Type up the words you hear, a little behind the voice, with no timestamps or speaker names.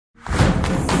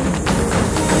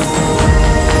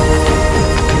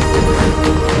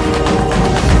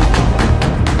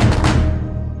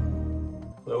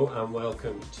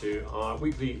to our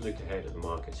weekly look ahead at the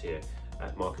markets here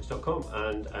at Markets.com.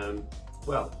 And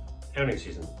well, earnings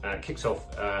season kicks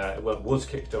off, well, it was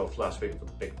kicked off last week with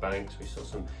the big banks. We saw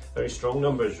some very strong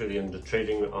numbers really in the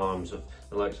trading arms of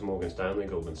the likes of Morgan Stanley,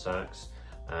 Goldman Sachs,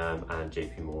 and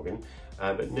JP Morgan.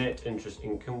 But net interest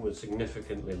income was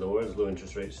significantly lower as low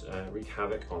interest rates wreak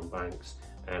havoc on banks'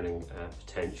 earning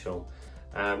potential.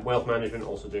 Wealth management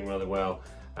also doing rather well,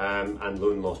 and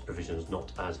loan loss provisions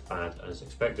not as bad as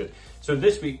expected. So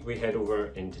this week we head over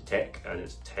into tech, and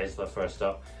it's Tesla first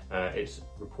up. It's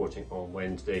reporting on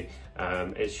Wednesday.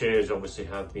 Its shares obviously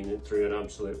have been through an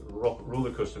absolute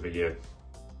roller coaster of a year,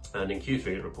 and in Q3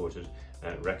 it reported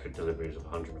record deliveries of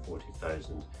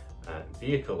 140,000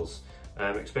 vehicles.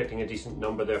 Expecting a decent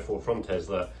number therefore from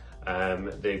Tesla.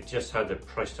 They've just had the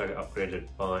price target upgraded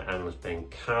by analyst Ben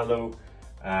Callow.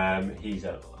 He's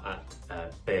at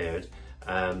Baird.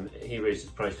 He raised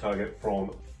his price target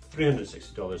from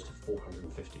 $360 to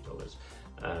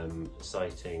 $450,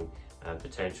 citing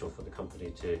potential for the company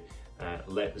to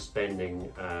let the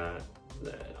spending,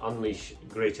 unleash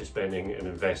greater spending and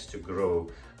invest to grow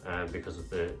because of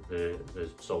the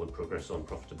solid progress on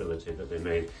profitability that they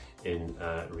made in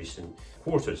recent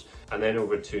quarters. And then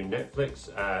over to Netflix.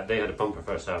 They had a bumper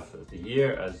first half of the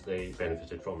year as they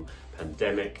benefited from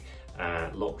pandemic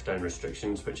lockdown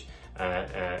restrictions, which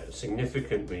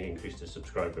significantly increased the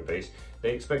subscriber base.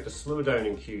 They expect a slowdown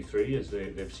in Q3 as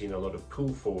they've seen a lot of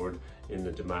pull forward in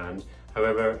the demand.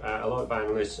 However, a lot of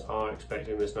analysts are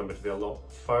expecting this number to be a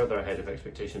lot further ahead of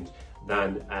expectations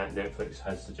than Netflix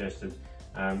has suggested.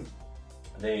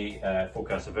 They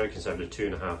forecast a very conservative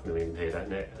 2.5 million paid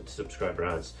net subscriber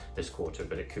ads this quarter,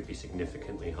 but it could be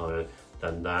significantly higher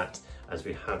than that as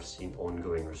we have seen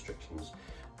ongoing restrictions.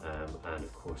 And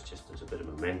of course, just there's a bit of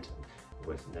momentum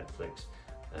with Netflix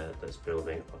that's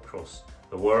building across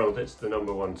the world. It's the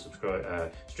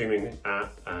 #1 streaming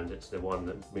app, and it's the one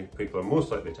that people are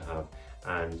most likely to have.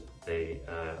 And they,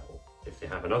 if they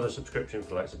have another subscription for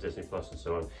the likes of Disney Plus and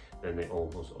so on, then they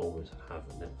almost always have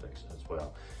Netflix as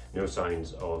well. No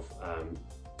signs of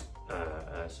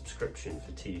subscription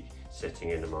fatigue setting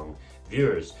in among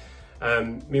viewers.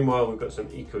 Meanwhile, we've got some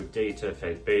eco data,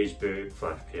 Fed Beige Book,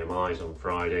 flash PMIs on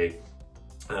Friday,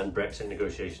 and Brexit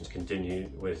negotiations continue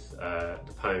with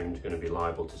the pound going to be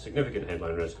liable to significant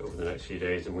headline risk over the next few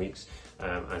days and weeks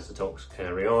as the talks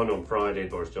carry on. On Friday,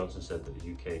 Boris Johnson said that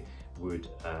the UK would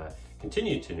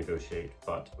continue to negotiate,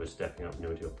 but was stepping up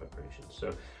no deal preparations.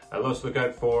 So lots to look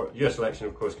out for. US election,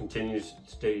 of course, continues.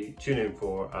 Tune in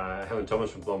for Helen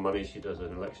Thomas from Blonde Money. She does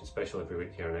an election special every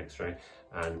week here on X-Ray,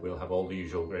 and we'll have all the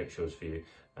usual great shows for you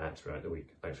throughout the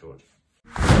week. Thanks for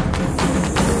watching.